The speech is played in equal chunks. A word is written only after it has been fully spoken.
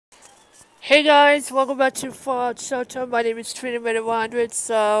Hey guys, welcome back to Fallout Shelter. My name is Trinity100.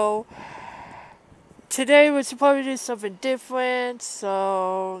 So today we're supposed to do something different.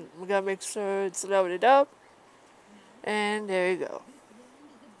 So we gotta make sure it's loaded up. And there you go.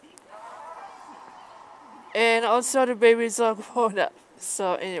 And also the baby's all grown up.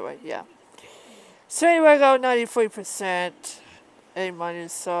 So anyway, yeah. So anyway, I got 93% A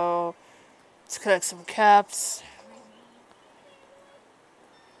minus. So let's collect some caps.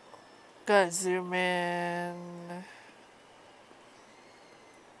 Gotta zoom in.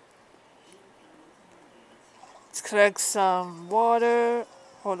 Let's collect some water.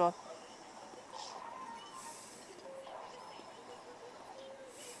 Hold on.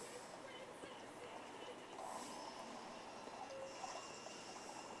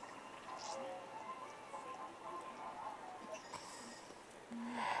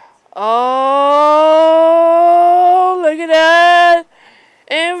 Oh, look at that!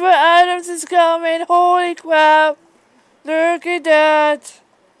 Amber Adams is coming! Holy crap! Look at that!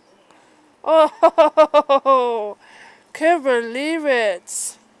 Oh, can't believe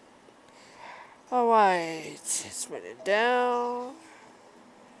it! Alright, spin it down.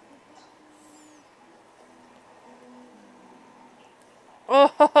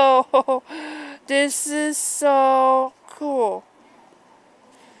 Oh, this is so cool.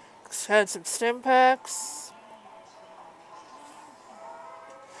 Let's add some stim packs.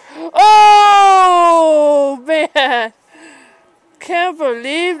 Oh, man! Can't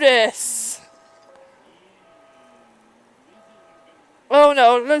believe this! Oh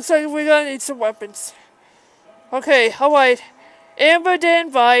no, looks like we're gonna need some weapons. Okay, alright. Amber did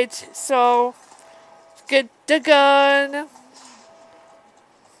invite, so get the gun.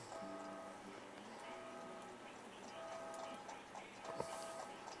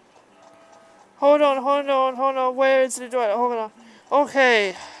 Hold on. Where is the door? Hold on.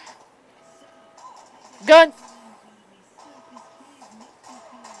 Okay. Gun!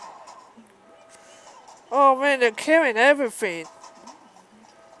 Oh man, they're carrying everything.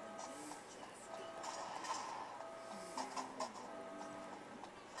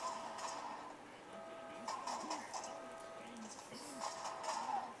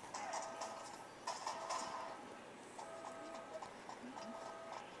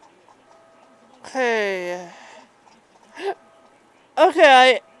 Okay.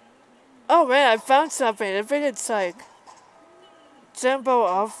 Okay, oh man, I found something. I think it's like Jumbo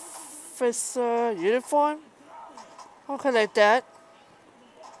officer uniform. Okay, like that.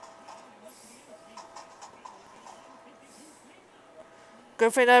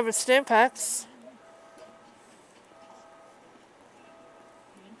 Good thing I have stim packs.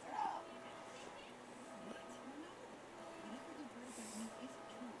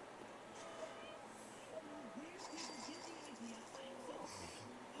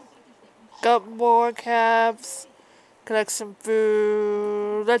 Got more caps. Collect some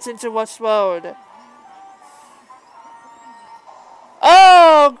food. Let's into West Road.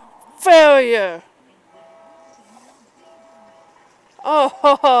 Oh, failure.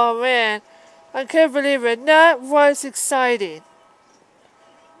 Oh, man. I can't believe it. That was exciting.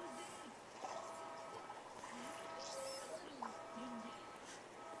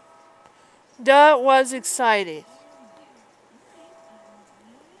 That was exciting.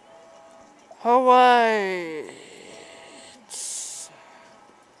 Alright.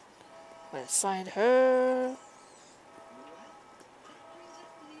 Let's sign her.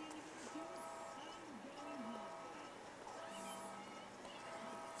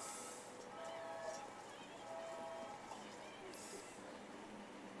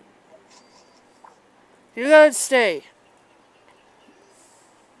 You gotta stay.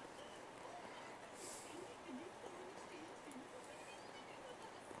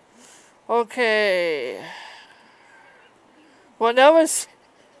 Okay. Well, that was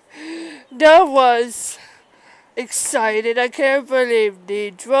excited. I can't believe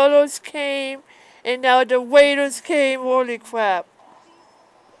the Drollos came and now the waiters came. Holy crap.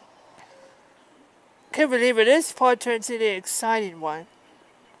 Can't believe it. This part turns into an exciting one.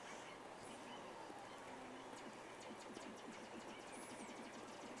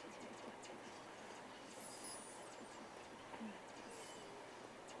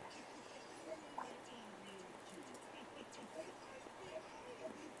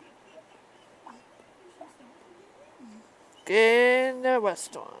 In the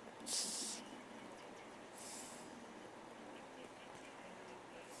restaurants.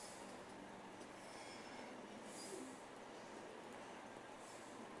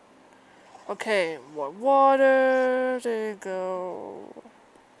 Okay, more water. There you go.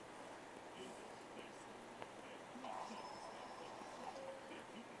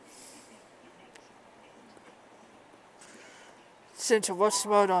 Send to rush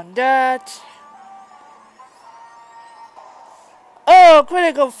mode on that. Oh,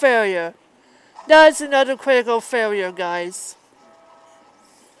 critical failure. That's another critical failure, guys.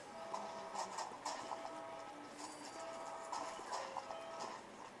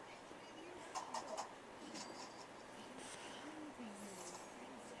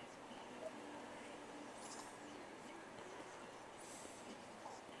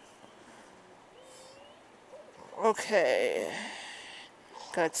 Okay.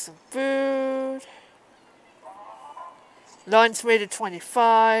 Got some food. Lunch made at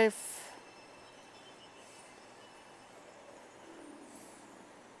 25.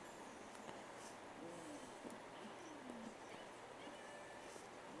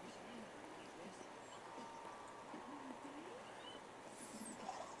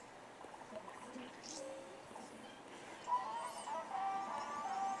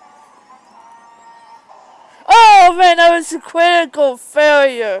 Oh man, that was a critical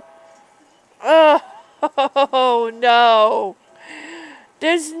failure. Oh no.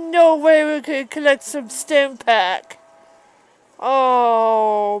 There's no way we could collect some stim pack.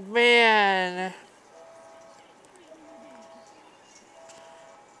 Oh man.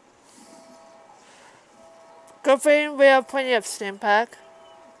 Good thing we have plenty of stim pack.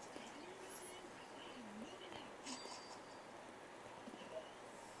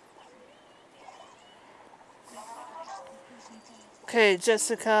 Okay,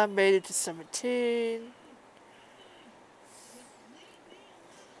 Jessica made it to 17.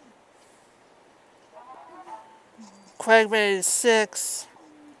 Craig made it to 6.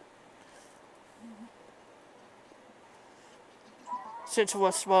 Since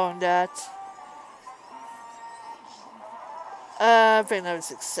was small on that. I think that was a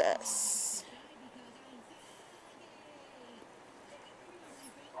success.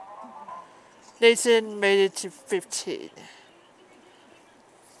 Nathan made it to 15.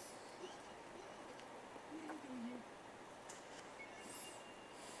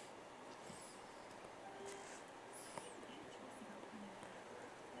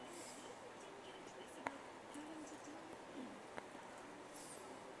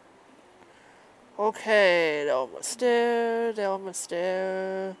 Okay, they're almost there, they're almost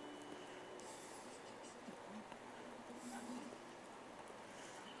there.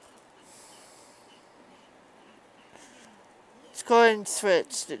 Let's go ahead and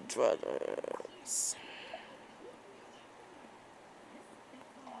switch the dwellers.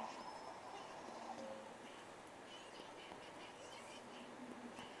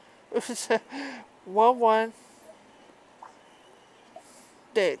 One.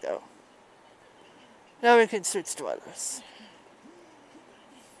 There you go. Now we can switch dwellers.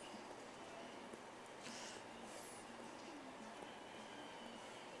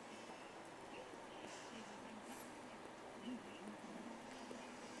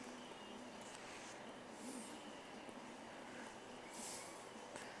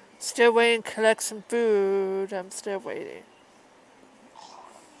 Still waiting to collect some food. I'm still waiting.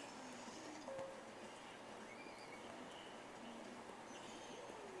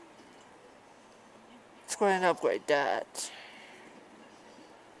 Let's go ahead and upgrade that.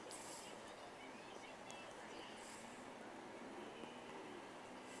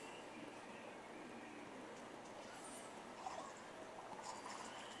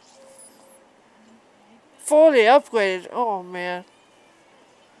 Fully upgraded. Oh man.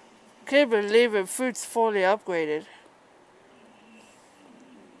 Can't believe it. Food's fully upgraded.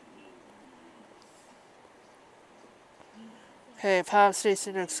 Okay, power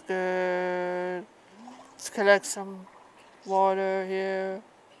station looks good. Let's collect some water here.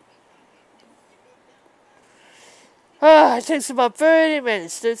 It takes about 30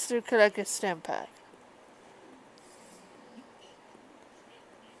 minutes just to collect a stim pack.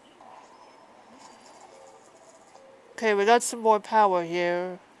 Okay, we got some more power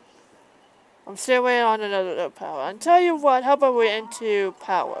here. I'm still waiting on another power. I'll tell you what, how about we into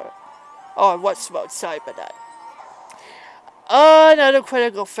power? Oh, what's mode? Sorry about that. Another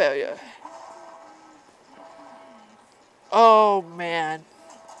critical failure. Oh man.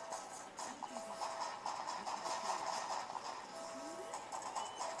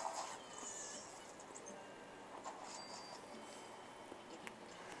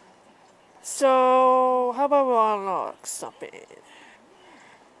 So, how about we unlock something?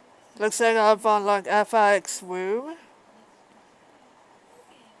 Looks like I've unlocked FX room.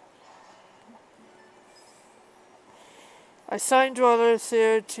 I signed dwellers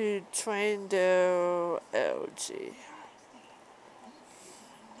here to train their LG.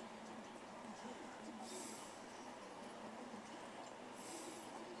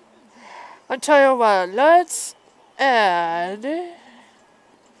 I'll tell you what, let's add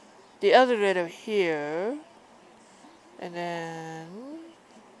the other letter here, and then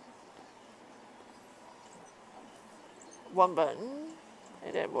one button,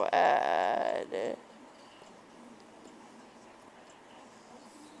 and then we'll add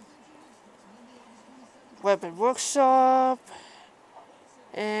Weapon Workshop,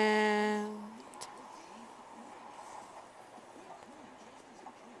 and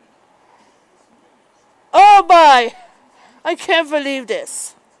oh my! I can't believe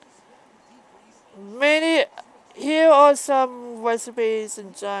this. Here are some recipes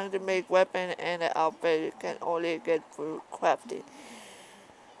and junk to make weapon and the outfit you can only get through crafting.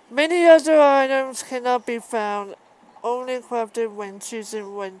 Many other items cannot be found, only crafted when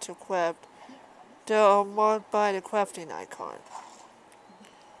choosing when to craft. They are marked by the crafting icon.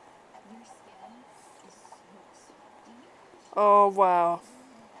 Oh wow.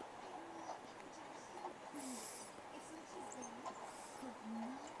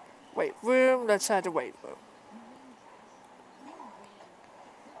 Weight room, let's add the weight room.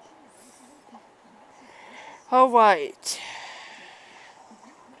 Alright.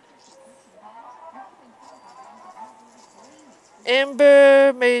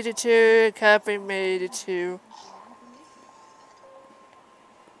 Ember made it too, Captain made it too.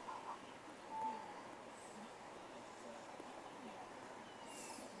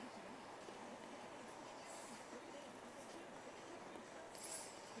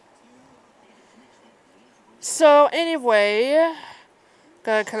 So anyway,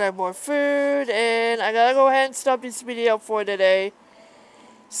 gotta collect more food, and I gotta go ahead and stop this video for today.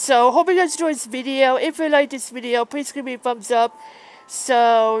 So hope you guys enjoyed this video. If you like this video, please give me a thumbs up.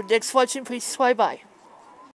 So next watching, please bye bye.